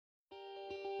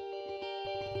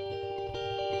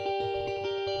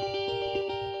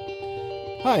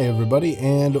Hi, everybody,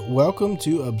 and welcome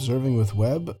to Observing with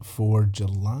Webb for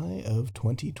July of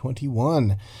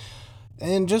 2021.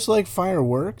 And just like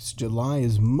fireworks, July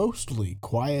is mostly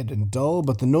quiet and dull,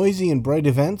 but the noisy and bright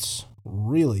events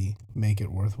really make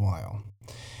it worthwhile.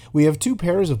 We have two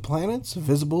pairs of planets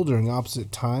visible during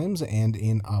opposite times and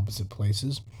in opposite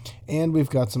places, and we've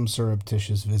got some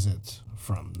surreptitious visits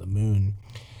from the moon.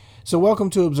 So welcome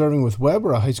to Observing with Webb,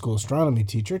 where a high school astronomy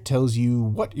teacher tells you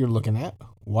what you're looking at,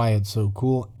 why it's so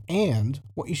cool, and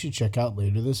what you should check out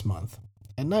later this month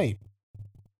at night.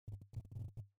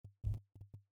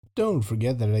 Don't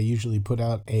forget that I usually put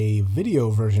out a video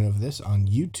version of this on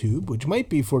YouTube, which might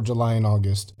be for July and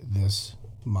August this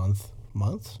month.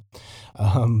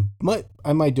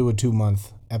 I might do a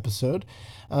 2-month episode.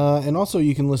 And also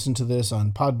you can listen to this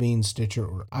on Podbean, Stitcher,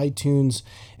 or iTunes.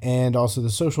 And also the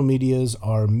social medias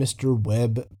are Mr.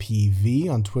 Webb PV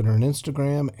on Twitter and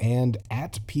Instagram, and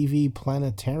at PV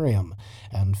Planetarium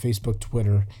on Facebook,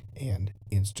 Twitter, and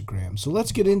Instagram. So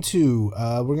let's get into,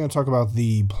 we're going to talk about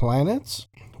the planets.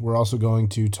 We're also going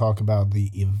to talk about the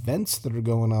events that are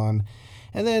going on,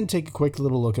 and then take a quick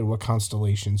little look at what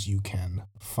constellations you can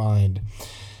find.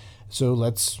 So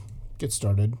let's get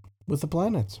started with the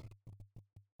planets.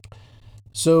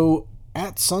 So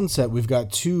at sunset, we've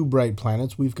got two bright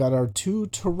planets. We've got our two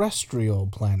terrestrial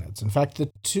planets. In fact, there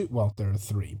are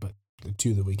three, but the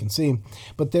two that we can see.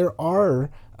 But there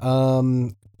are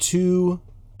two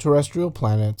terrestrial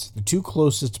planets, the two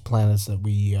closest planets that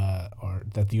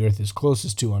that the Earth is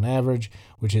closest to on average,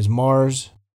 which is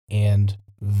Mars and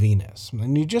Venus.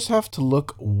 And you just have to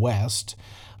look west,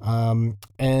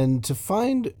 and to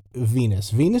find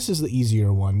Venus is the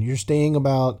easier one. You're staying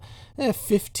about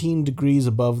 15 degrees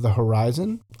above the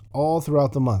horizon all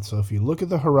throughout the month. So if you look at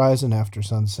the horizon after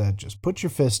sunset, just put your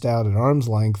fist out at arm's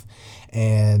length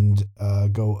and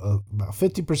go about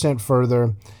 50%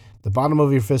 further. The bottom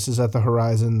of your fist is at the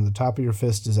horizon, the top of your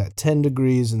fist is at 10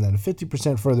 degrees, and then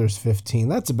 50% further is 15.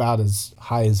 That's about as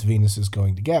high as Venus is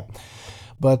going to get.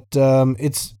 But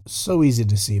it's so easy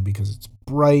to see because it's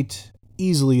bright,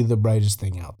 easily the brightest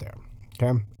thing out there.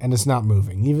 Okay? And it's not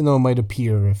moving, even though it might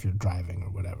appear if you're driving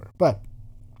or whatever. But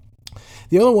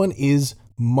the other one is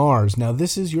Mars. Now,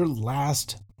 this is your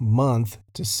last month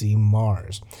to see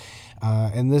Mars.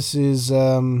 And this is,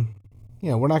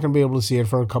 we're not going to be able to see it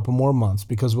for a couple more months,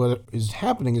 because what is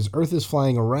happening is Earth is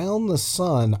flying around the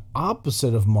sun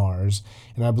opposite of Mars,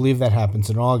 and I believe that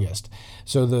happens in August.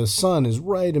 So the sun is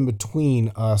right in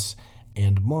between us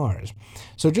and Mars.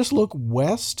 So just look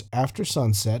west after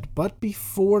sunset, but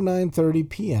before 9:30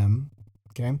 p.m.,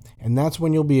 okay? And that's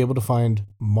when you'll be able to find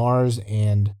Mars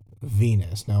and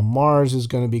Venus. Now, Mars is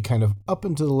going to be kind of up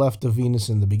and to the left of Venus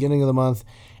in the beginning of the month,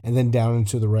 and then down and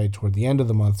to the right toward the end of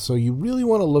the month. So you really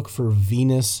want to look for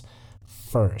Venus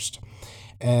first.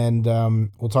 And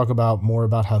we'll talk more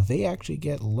about how they actually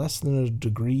get less than a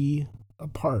degree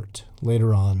apart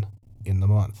later on in the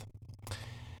month.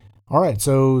 All right,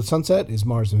 so sunset is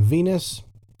Mars and Venus,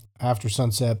 after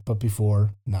sunset, but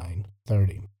before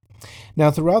 9:30.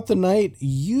 Now, throughout the night,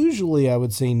 usually I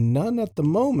would say none at the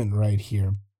moment right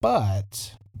here,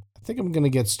 but I think I'm going to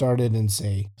get started and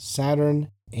say Saturn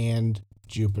and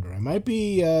Jupiter. I might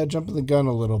be jumping the gun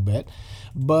a little bit,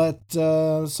 but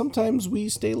sometimes we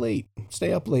stay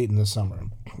up late in the summer.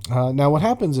 Now, what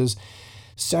happens is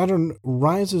Saturn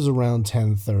rises around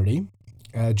 10:30.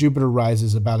 Jupiter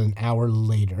rises about an hour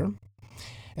later.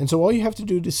 And so all you have to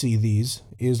do to see these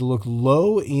is look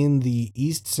low in the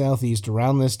east-southeast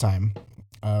around this time,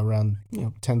 around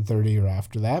 10:30 or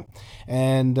after that,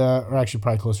 and or actually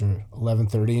probably closer to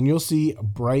 11:30, and you'll see a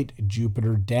bright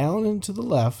Jupiter down and to the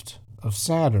left of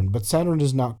Saturn, but Saturn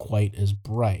is not quite as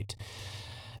bright.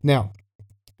 Now,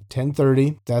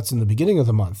 10:30, that's in the beginning of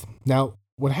the month. Now,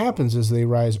 what happens is they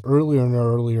rise earlier and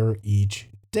earlier each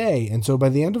day, and so by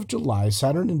the end of July,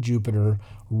 Saturn and Jupiter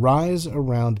rise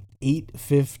around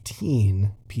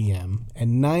 8:15 p.m.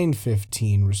 and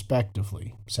 9:15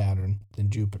 respectively, Saturn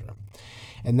and Jupiter.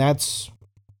 And that's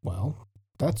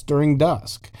during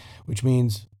dusk, which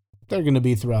means they're going to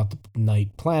be throughout the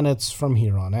night planets from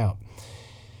here on out.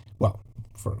 Well,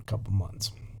 for a couple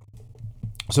months.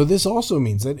 So this also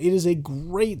means that it is a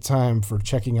great time for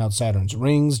checking out Saturn's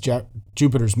rings,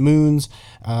 Jupiter's moons,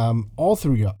 all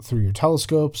through your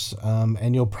telescopes,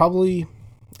 and you'll probably,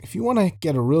 if you want to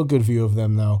get a real good view of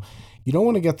them, though, you don't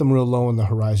want to get them real low on the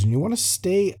horizon. You want to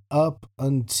stay up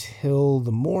until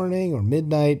the morning or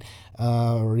midnight,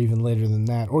 or even later than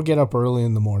that, or get up early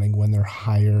in the morning when they're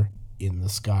higher in the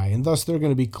sky. And thus they're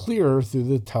going to be clearer through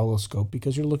the telescope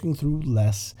because you're looking through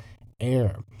less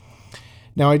air.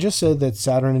 Now, I just said that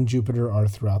Saturn and Jupiter are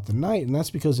throughout the night, and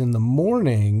that's because in the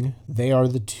morning, they are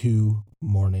the two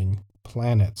morning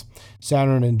planets,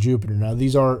 Saturn and Jupiter. Now,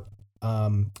 these are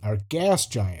our gas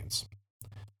giants.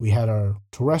 We had our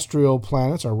terrestrial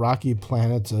planets, our rocky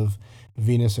planets of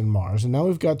Venus and Mars, and now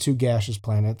we've got two gaseous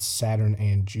planets, Saturn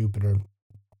and Jupiter.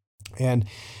 And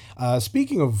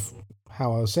speaking of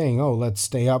how I was saying, let's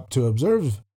stay up to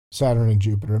observe Saturn and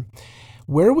Jupiter,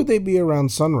 where would they be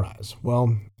around sunrise?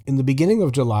 Well, in the beginning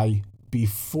of July,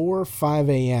 before 5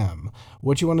 a.m.,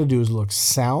 what you want to do is look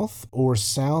south or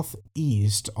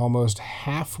southeast, almost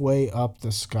halfway up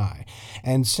the sky.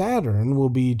 And Saturn will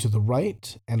be to the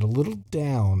right and a little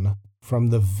down from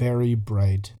the very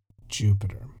bright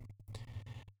Jupiter.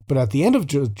 But at the end of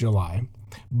July,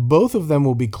 both of them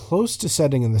will be close to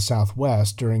setting in the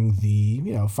southwest during the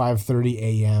 5:30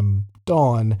 a.m.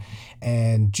 dawn,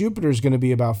 and Jupiter is going to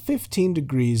be about 15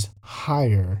 degrees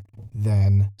higher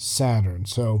than Saturn.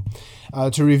 So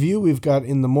to review, we've got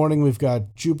in the morning, we've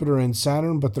got Jupiter and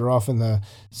Saturn, but they're off in the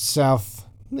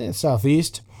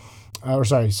southwest.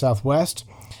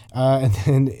 And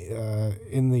then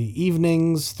in the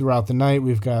evenings, throughout the night,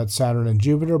 we've got Saturn and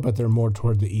Jupiter, but they're more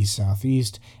toward the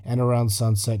east-southeast. And around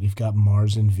sunset, you've got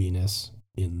Mars and Venus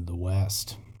in the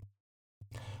west.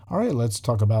 All right, let's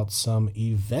talk about some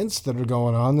events that are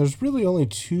going on. There's really only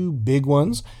two big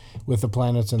ones with the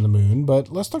planets and the moon, but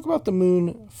let's talk about the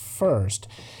moon first.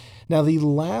 Now, the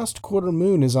last quarter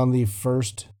moon is on the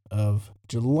 1st of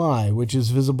July, which is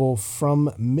visible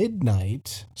from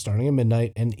midnight, starting at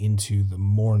midnight and into the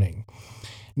morning.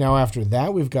 Now, after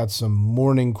that, we've got some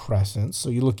morning crescents. So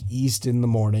you look east in the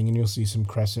morning and you'll see some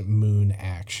crescent moon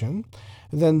action.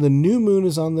 Then the new moon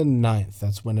is on the 9th.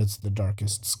 That's when it's the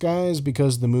darkest skies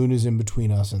because the moon is in between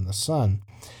us and the sun.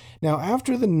 Now,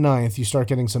 after the 9th, you start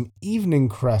getting some evening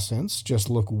crescents. Just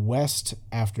look west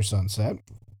after sunset.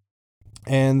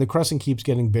 And the crescent keeps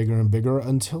getting bigger and bigger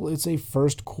until it's a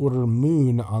first quarter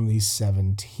moon on the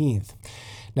 17th.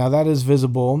 Now, that is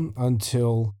visible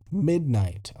until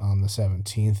midnight on the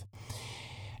 17th.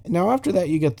 Now, after that,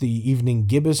 you get the evening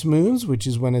gibbous moons, which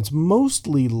is when it's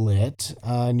mostly lit,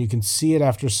 and you can see it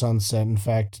after sunset. In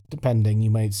fact, depending, you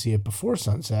might see it before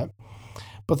sunset.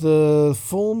 But the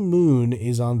full moon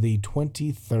is on the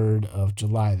 23rd of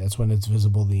July. That's when it's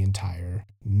visible the entire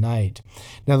night.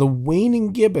 Now, the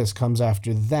waning gibbous comes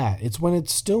after that. It's when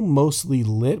it's still mostly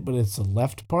lit, but it's the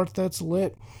left part that's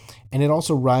lit, and it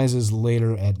also rises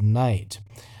later at night.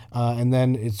 And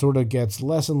then it sort of gets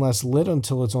less and less lit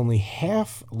until it's only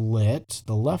half lit,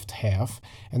 the left half,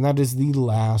 and that is the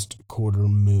last quarter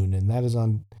moon, and that is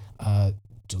on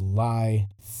July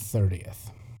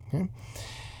 30th. Okay?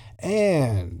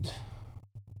 And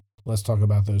let's talk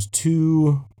about those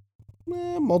two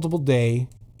multiple day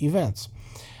events.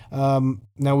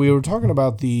 Now, we were talking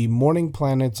about the morning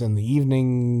planets and the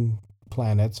evening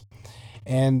planets,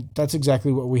 and that's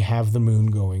exactly what we have the moon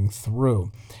going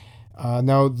through.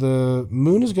 Now, the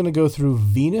moon is going to go through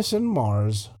Venus and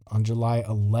Mars on July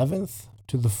 11th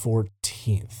to the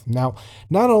 14th. Now,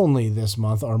 not only this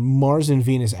month are Mars and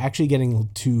Venus actually getting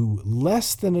to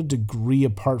less than a degree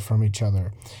apart from each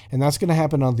other, and that's going to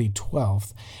happen on the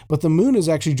 12th, but the moon is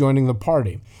actually joining the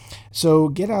party. So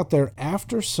get out there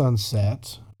after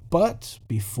sunset, but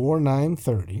before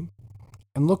 9:30,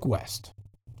 and look west.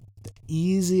 The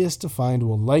easiest to find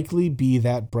will likely be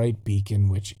that bright beacon,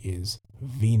 which is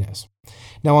Venus.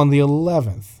 Now, on the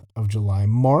 11th of July,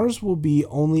 Mars will be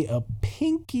only a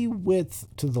pinky width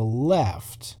to the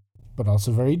left, but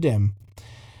also very dim,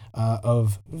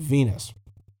 of Venus.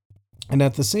 And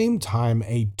at the same time,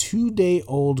 a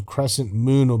 2-day-old crescent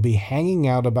moon will be hanging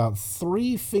out about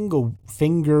 3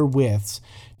 finger widths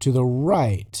to the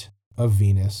right of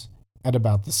Venus at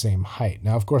about the same height.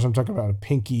 Now, of course, I'm talking about a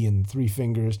pinky and 3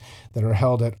 fingers that are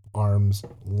held at arm's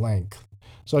length.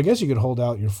 So I guess you could hold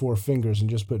out your 4 fingers and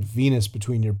just put Venus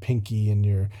between your pinky and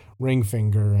your ring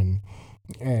finger. And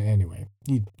anyway,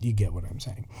 you get what I'm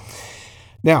saying.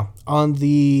 Now, on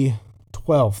the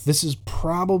 12th, this is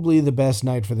probably the best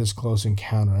night for this close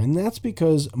encounter. And that's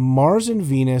because Mars and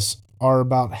Venus are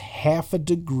about half a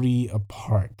degree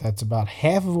apart. That's about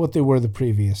half of what they were the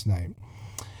previous night.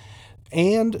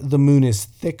 And the moon is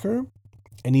thicker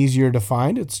and easier to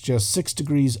find. It's just 6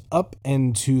 degrees up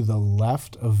and to the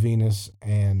left of Venus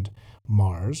and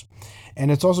Mars.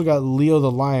 And it's also got Leo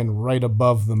the Lion right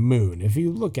above the moon. If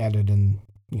you look at it in,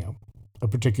 a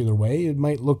particular way, it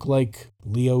might look like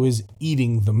Leo is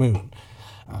eating the moon.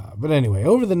 But anyway,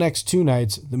 over the next 2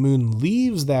 nights, the moon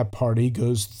leaves that party,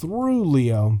 goes through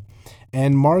Leo,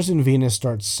 and Mars and Venus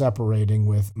start separating,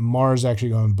 with Mars actually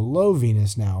going below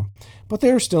Venus now, but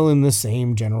they're still in the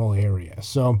same general area.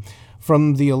 So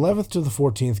From the 11th to the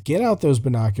 14th, get out those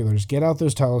binoculars, get out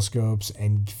those telescopes,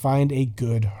 and find a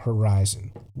good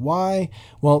horizon. Why?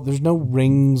 Well, there's no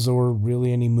rings or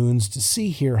really any moons to see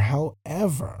here.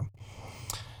 However,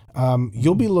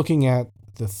 you'll be looking at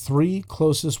the three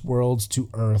closest worlds to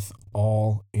Earth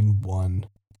all in one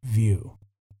view: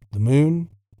 the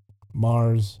Moon,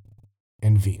 Mars,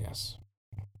 and Venus.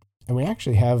 And we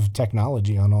actually have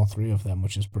technology on all three of them,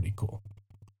 which is pretty cool.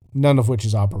 None of which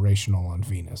is operational on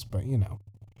Venus, but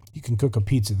you can cook a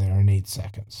pizza there in 8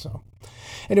 seconds. So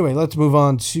anyway, let's move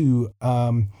on to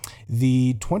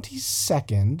the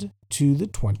 22nd to the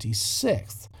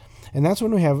 26th. And that's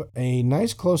when we have a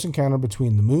nice close encounter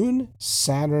between the Moon,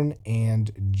 Saturn,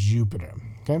 and Jupiter.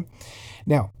 Okay.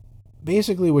 Now,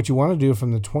 basically what you want to do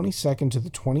from the 22nd to the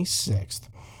 26th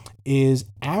is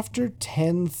after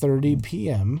 10:30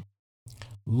 p.m.,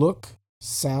 look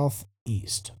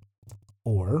southeast.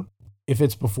 Or if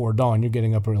it's before dawn, you're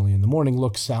getting up early in the morning,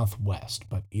 look southwest.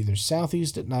 But either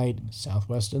southeast at night,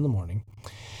 southwest in the morning.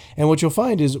 And what you'll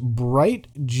find is bright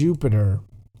Jupiter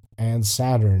and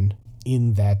Saturn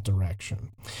in that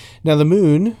direction. Now, the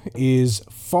Moon is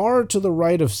far to the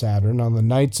right of Saturn on the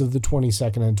nights of the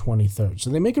 22nd and 23rd.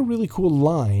 So they make a really cool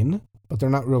line, but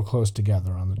they're not real close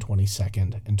together on the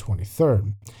 22nd and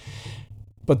 23rd.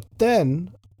 But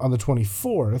then on the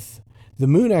 24th, the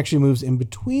Moon actually moves in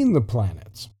between the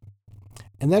planets.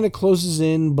 And then it closes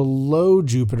in below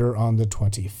Jupiter on the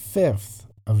 25th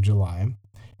of July.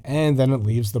 And then it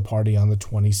leaves the party on the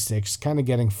 26th, kind of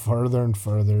getting further and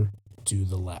further to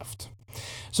the left.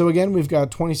 So again, we've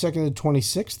got 22nd to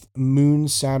 26th, Moon,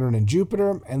 Saturn, and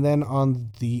Jupiter. And then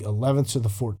on the 11th to the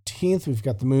 14th, we've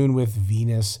got the Moon with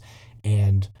Venus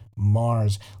and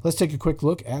Mars. Let's take a quick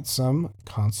look at some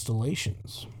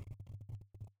constellations.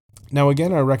 Now,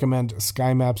 again, I recommend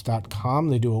skymaps.com.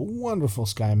 They do a wonderful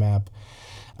sky map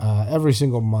every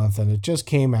single month, and it just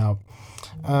came out.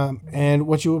 And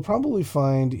what you will probably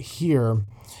find here,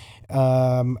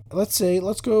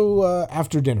 let's go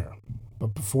after dinner,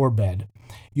 but before bed,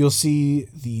 you'll see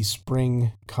the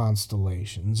spring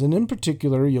constellations. And in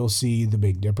particular, you'll see the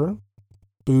Big Dipper,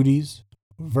 Bootes,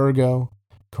 Virgo,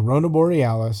 Corona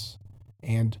Borealis,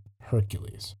 and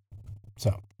Hercules.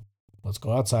 So, let's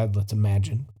go outside. Let's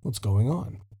imagine what's going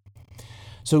on.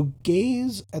 So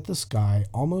gaze at the sky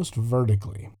almost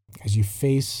vertically as you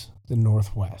face the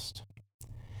northwest.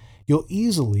 You'll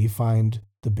easily find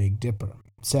the Big Dipper,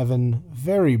 7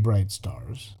 very bright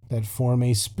stars that form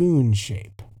a spoon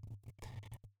shape.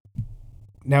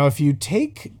 Now, if you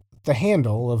take the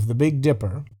handle of the Big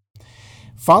Dipper,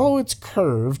 follow its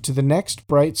curve to the next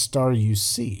bright star you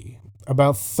see,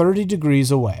 about 30 degrees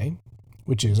away,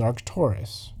 which is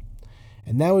Arcturus.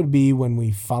 And that would be when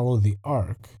we follow the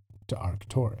arc to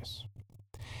Arcturus.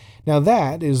 Now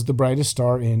that is the brightest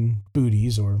star in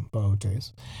Bootes or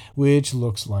Boötes, which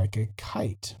looks like a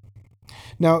kite.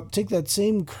 Now take that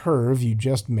same curve you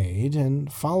just made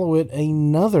and follow it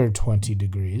another 20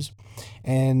 degrees,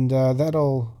 and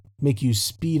that'll make you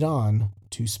speed on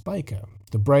to Spica,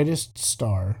 the brightest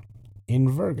star in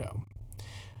Virgo,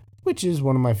 which is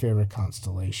one of my favorite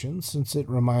constellations since it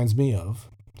reminds me of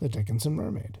the Dickinson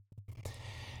Mermaid.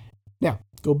 Now,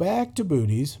 go back to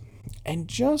Bootes, and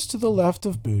just to the left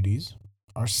of Bootes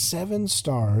are 7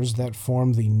 stars that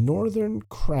form the northern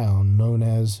crown known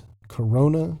as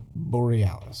Corona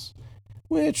Borealis,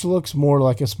 which looks more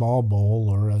like a small bowl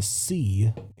or a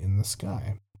C in the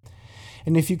sky.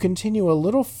 And if you continue a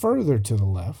little further to the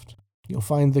left, you'll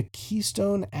find the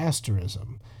Keystone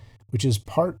Asterism, which is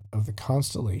part of the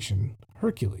constellation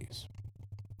Hercules.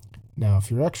 Now,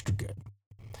 if you're extra good,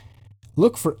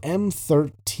 look for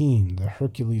M13, the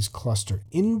Hercules cluster,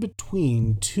 in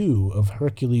between 2 of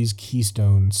Hercules'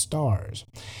 keystone stars.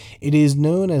 It is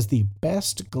known as the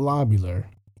best globular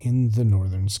in the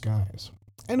northern skies,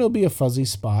 and it'll be a fuzzy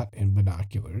spot in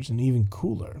binoculars and even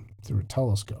cooler through a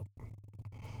telescope.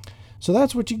 So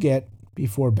that's what you get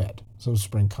before bed, some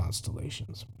spring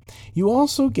constellations. You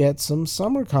also get some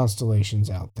summer constellations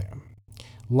out there.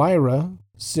 Lyra,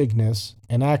 Cygnus,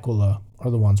 and Aquila are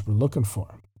the ones we're looking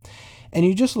for. And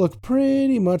you just look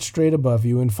pretty much straight above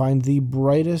you and find the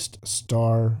brightest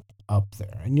star up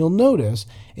there. And you'll notice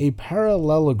a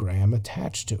parallelogram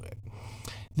attached to it.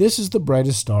 This is the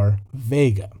brightest star,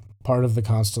 Vega, part of the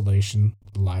constellation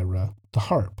Lyra the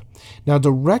Harp. Now,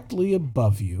 directly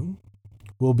above you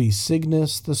will be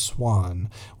Cygnus the Swan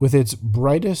with its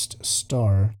brightest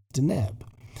star, Deneb.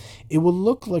 It will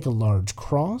look like a large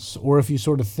cross, or if you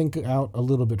sort of think out a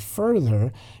little bit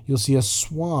further, you'll see a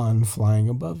swan flying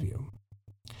above you.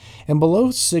 And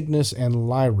below Cygnus and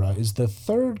Lyra is the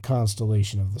third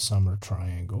constellation of the summer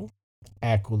triangle,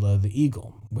 Aquila the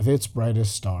Eagle, with its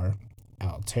brightest star,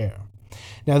 Altair.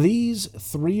 Now, these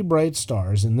 3 bright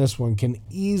stars in this one can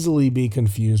easily be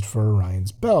confused for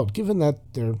Orion's belt, given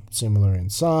that they're similar in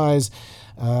size.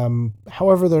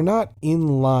 However, they're not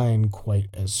in line quite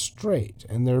as straight,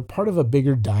 and they're part of a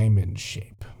bigger diamond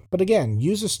shape. But again,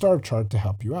 use a star chart to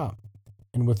help you out.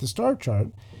 And with the star chart,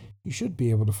 you should be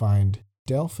able to find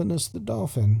Delphinus the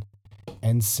dolphin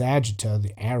and Sagitta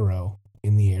the arrow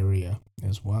in the area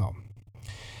as well.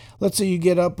 Let's say you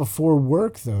get up before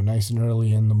work, though, nice and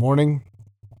early in the morning.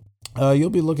 You'll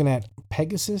be looking at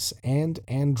Pegasus and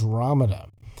Andromeda.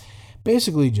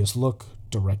 Basically, just look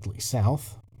directly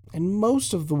south and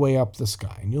most of the way up the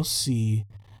sky, and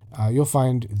you'll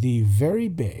find the very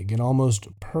big and almost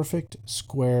perfect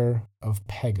square of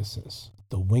Pegasus,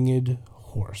 the winged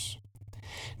horse.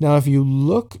 Now, if you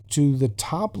look to the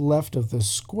top left of the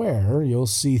square, you'll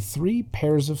see 3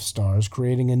 pairs of stars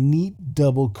creating a neat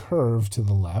double curve to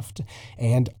the left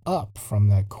and up from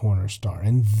that corner star,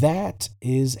 and that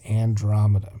is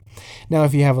Andromeda. Now,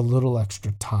 if you have a little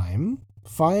extra time,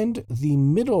 find the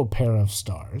middle pair of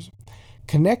stars,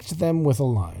 connect them with a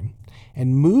line,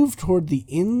 and move toward the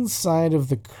inside of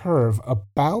the curve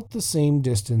about the same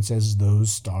distance as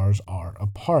those stars are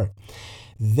apart.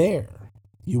 There,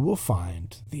 you will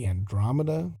find the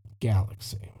Andromeda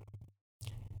Galaxy.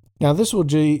 Now, this will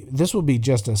be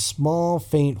just a small,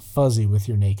 faint fuzzy with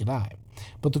your naked eye.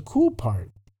 But the cool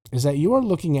part is that you are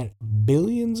looking at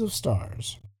billions of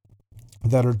stars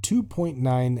that are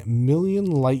 2.9 million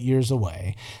light years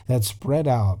away that spread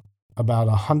out about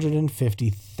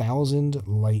 150,000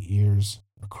 light years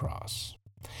across.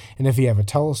 And if you have a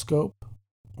telescope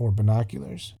or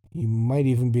binoculars, you might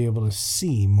even be able to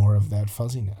see more of that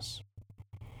fuzziness.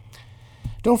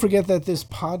 Don't forget that this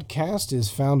podcast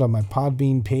is found on my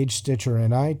Podbean page, Stitcher,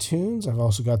 and iTunes. I've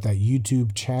also got that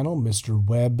YouTube channel, Mr.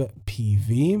 Webb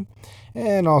PV.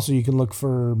 And also you can look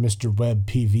for Mr. Webb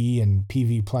PV and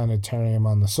PV Planetarium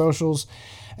on the socials.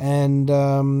 And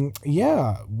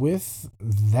with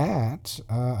that,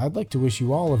 I'd like to wish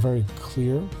you all a very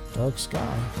clear, dark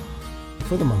sky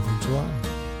for the month of July.